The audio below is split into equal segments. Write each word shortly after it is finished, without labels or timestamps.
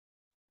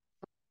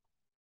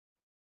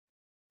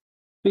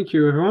Thank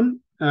you, everyone.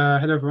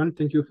 Hello, everyone.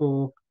 Thank you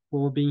for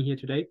being here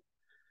today.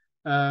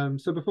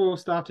 So before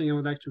starting, I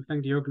would like to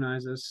thank the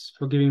organizers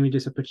for giving me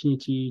this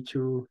opportunity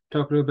to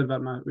talk a little bit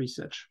about my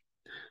research.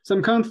 So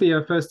I'm currently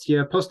a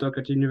first-year postdoc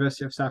at the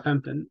University of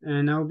Southampton,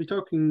 and I'll be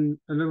talking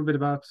a little bit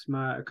about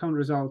my current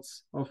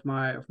results of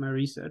my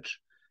research,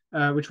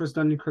 which was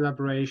done in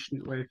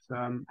collaboration with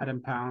Adam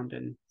Pound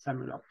and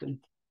Samuel Upton.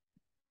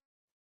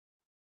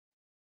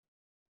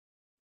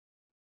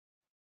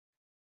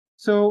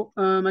 So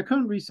my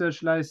current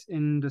research lies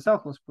in the cell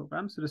force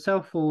program. So the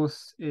cell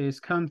force is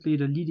currently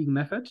the leading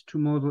method to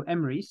model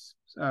MREs,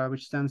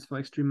 which stands for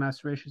extreme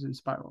mass ratios in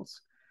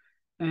spirals.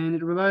 And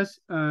it relies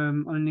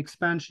on an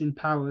expansion in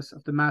powers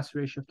of the mass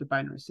ratio of the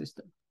binary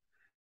system.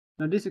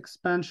 Now this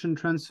expansion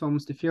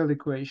transforms the field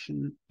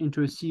equation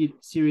into a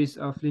series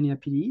of linear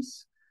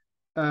PDEs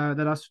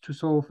that are to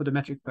solve for the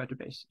metric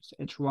perturbations,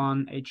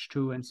 H1,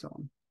 H2, and so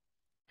on.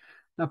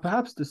 Now,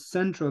 perhaps the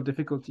central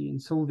difficulty in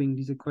solving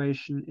this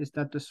equation is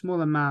that the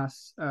smaller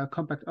mass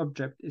compact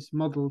object is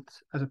modeled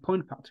as a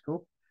point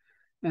particle,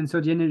 and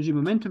so the energy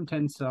momentum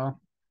tensor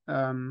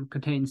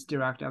contains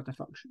Dirac delta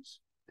functions.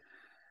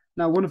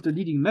 Now, one of the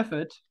leading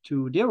methods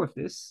to deal with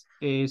this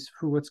is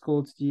through what's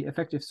called the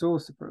effective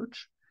source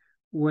approach,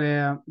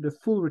 where the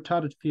full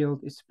retarded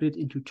field is split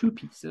into two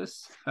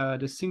pieces,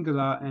 the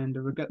singular and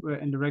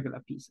the regular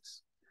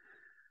pieces.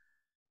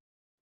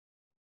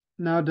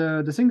 Now,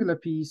 the singular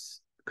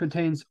piece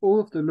contains all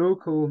of the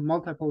local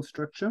multipole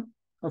structure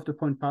of the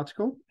point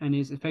particle and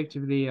is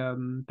effectively a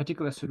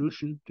particular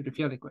solution to the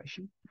field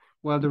equation,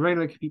 while the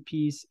regular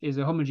piece is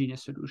a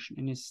homogeneous solution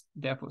and is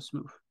therefore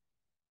smooth.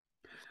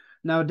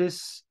 Now,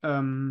 this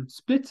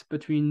split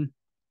between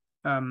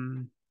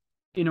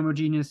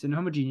inhomogeneous and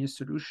homogeneous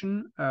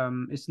solution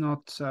is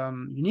not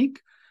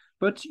unique,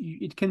 but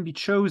it can be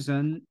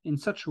chosen in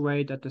such a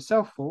way that the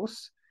cell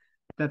force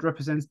that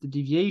represents the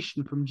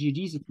deviation from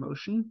geodesic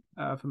motion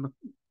from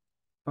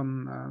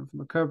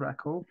a Kerr black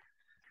hole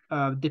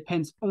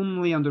depends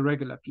only on the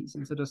regular piece,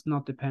 and so does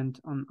not depend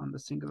on the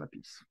singular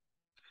piece.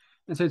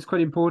 And so it's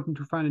quite important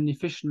to find an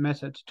efficient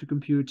method to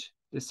compute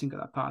this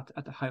singular part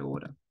at a high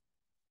order.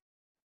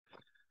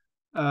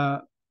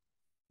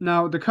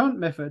 Now, the current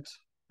method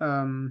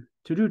to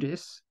do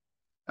this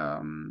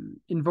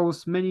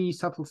involves many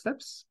subtle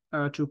steps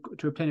to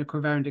obtain a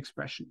covariant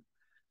expression.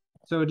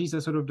 So these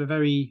are sort of the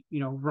very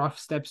rough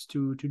steps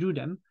to do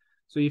them.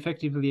 So you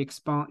effectively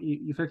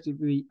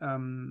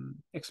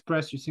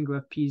express your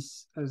singular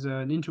piece as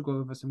an integral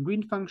over some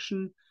green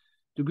function.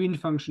 The green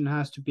function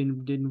has to be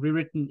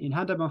rewritten in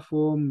Hadamard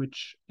form,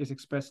 which is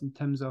expressed in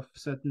terms of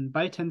certain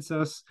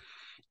bitensors.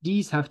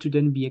 These have to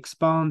then be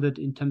expanded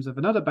in terms of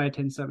another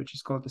bitensor, which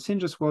is called the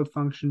Singer's-Wald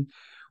function,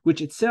 which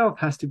itself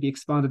has to be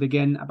expanded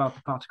again about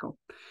the particle.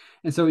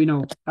 And so,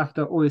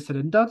 after all is said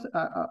and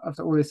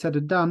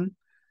done,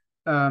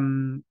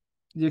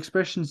 the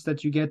expressions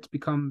that you get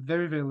become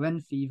very, very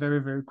lengthy very,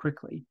 very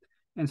quickly.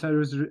 And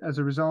so as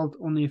a result,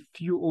 only a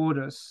few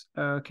orders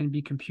can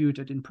be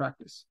computed in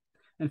practice.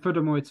 And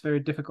furthermore, it's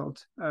very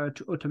difficult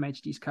to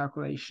automate these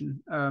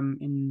calculations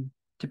in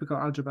typical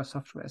algebra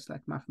softwares like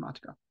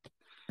Mathematica.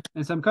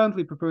 And so I'm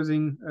currently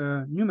proposing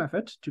a new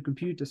method to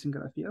compute the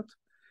singular field,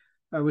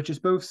 which is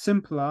both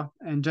simpler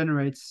and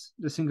generates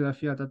the singular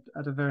field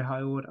at a very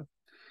high order.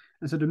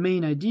 And so the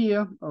main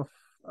idea of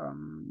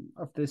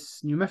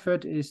this new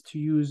method is to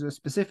use a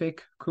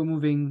specific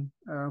co-moving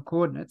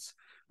coordinates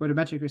where the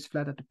metric is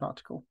flat at the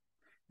particle.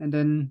 And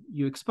then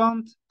you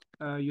expand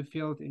your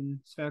field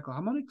in spherical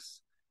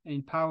harmonics and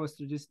in powers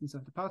to the distance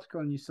of the particle,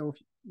 and you solve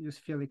your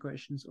field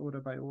equations order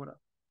by order.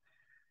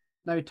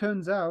 Now, it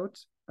turns out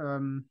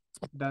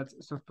that,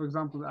 so for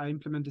example, I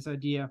implement this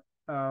idea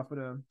for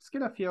the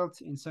scalar field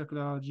in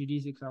circular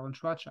geodesic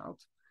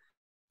Schwarzschild.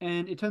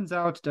 And it turns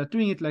out that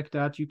doing it like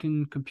that, you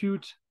can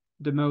compute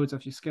the modes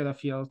of your scalar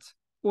field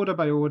order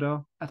by order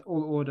at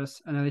all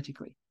orders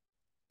analytically.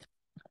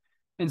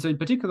 And so in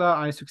particular,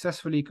 I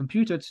successfully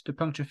computed the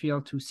puncture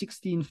field to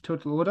 16th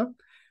total order,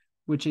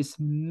 which is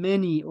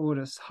many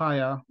orders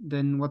higher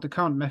than what the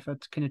current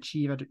method can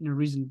achieve in a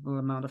reasonable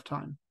amount of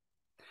time.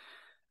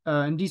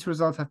 And these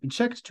results have been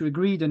checked to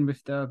agree then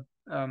with the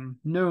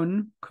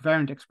known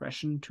covariant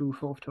expression to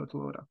 4th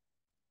total order.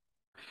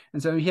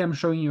 And so here I'm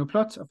showing you a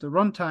plot of the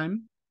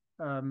runtime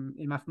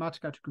in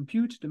Mathematica to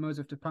compute the modes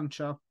of the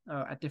puncture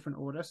at different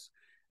orders,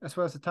 as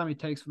well as the time it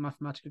takes for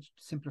Mathematica to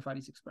simplify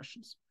these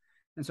expressions.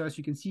 And so as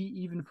you can see,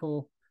 even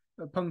for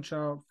a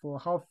puncture for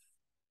half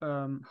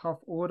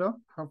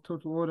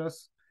total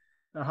orders,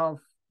 half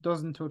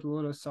dozen total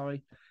orders,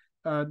 sorry,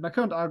 my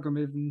current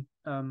algorithm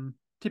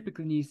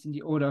typically needs in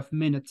the order of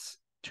minutes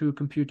to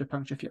compute the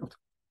puncture field.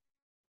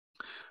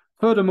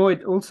 Furthermore,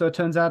 it also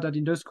turns out that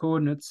in those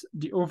coordinates,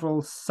 the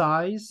overall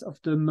size of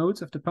the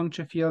modes of the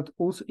puncture field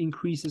also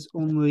increases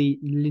only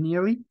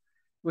linearly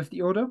with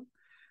the order,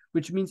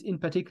 which means in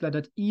particular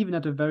that even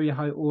at a very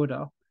high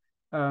order,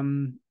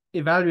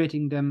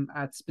 evaluating them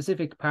at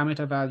specific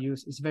parameter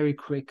values is very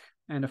quick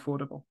and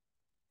affordable.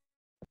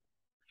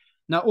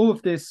 Now, all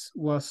of this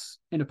was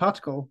in a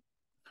particle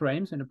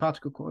frames, in the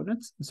particle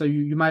coordinates. So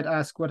you might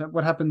ask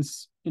what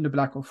happens in the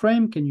black hole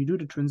frame? Can you do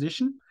the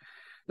transition?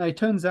 Now it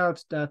turns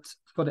out that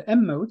for the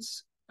M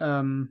modes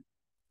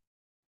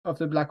of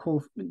the black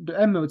hole, the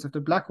M modes of the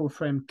black hole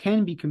frame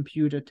can be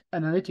computed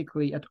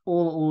analytically at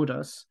all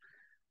orders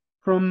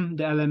from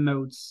the LM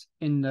modes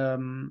in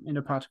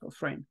the particle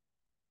frame.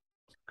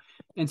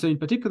 And so in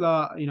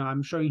particular,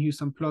 I'm showing you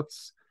some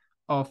plots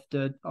of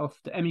the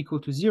M equal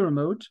to 0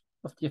 mode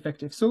of the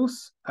effective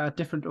source at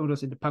different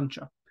orders in the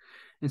puncture.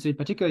 And so in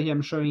particular here,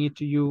 I'm showing it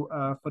to you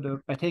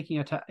by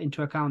taking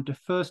into account the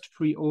first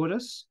 3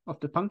 orders of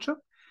the puncture.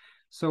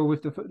 So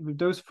with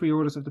those 3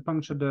 orders of the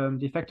puncture, the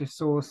effective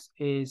source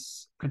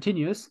is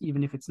continuous,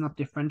 even if it's not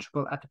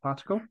differentiable at the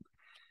particle.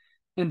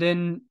 And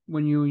then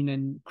when you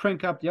then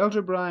crank up the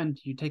algebra and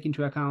you take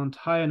into account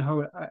higher and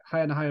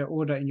higher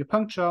order in your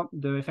puncture,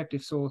 the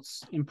effective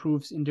source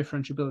improves in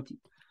differentiability.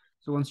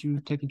 So once you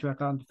take into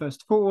account the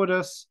first 4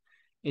 orders,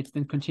 it's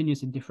then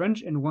continuous in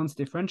and once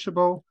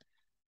differentiable.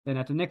 Then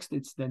at the next,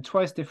 it's then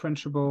twice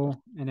differentiable,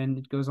 and then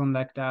it goes on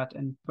like that.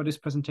 And for this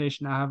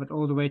presentation, I have it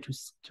all the way to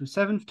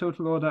 7th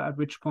total order, at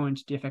which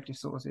point the effective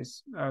source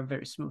is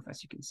very smooth,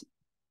 as you can see.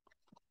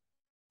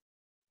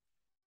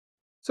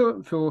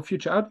 So for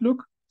future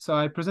outlook, so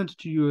I presented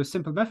to you a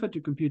simple method to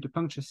compute the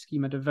puncture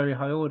scheme at a very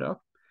high order.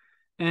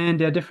 And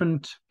there are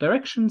different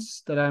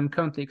directions that I'm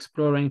currently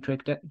exploring to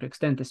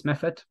extend this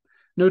method.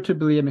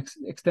 Notably, I'm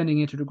extending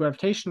it to the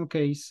gravitational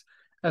case,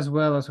 as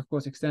well as, of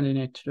course, extending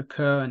it to the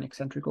Kerr and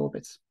eccentric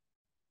orbits.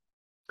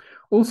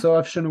 Also,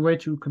 I've shown a way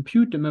to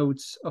compute the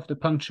modes of the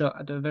puncture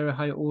at a very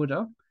high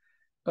order,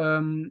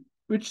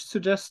 which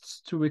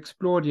suggests to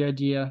explore the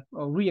idea,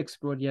 or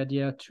re-explore the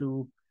idea,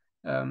 to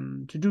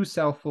do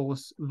self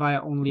force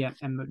via only an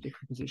M mode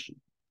decomposition.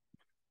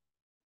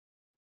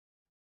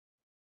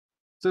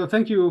 So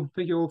thank you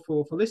all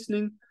for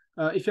listening.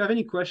 If you have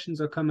any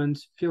questions or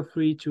comments, feel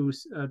free to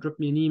drop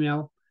me an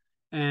email,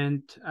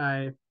 and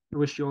I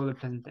wish you all a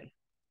pleasant day.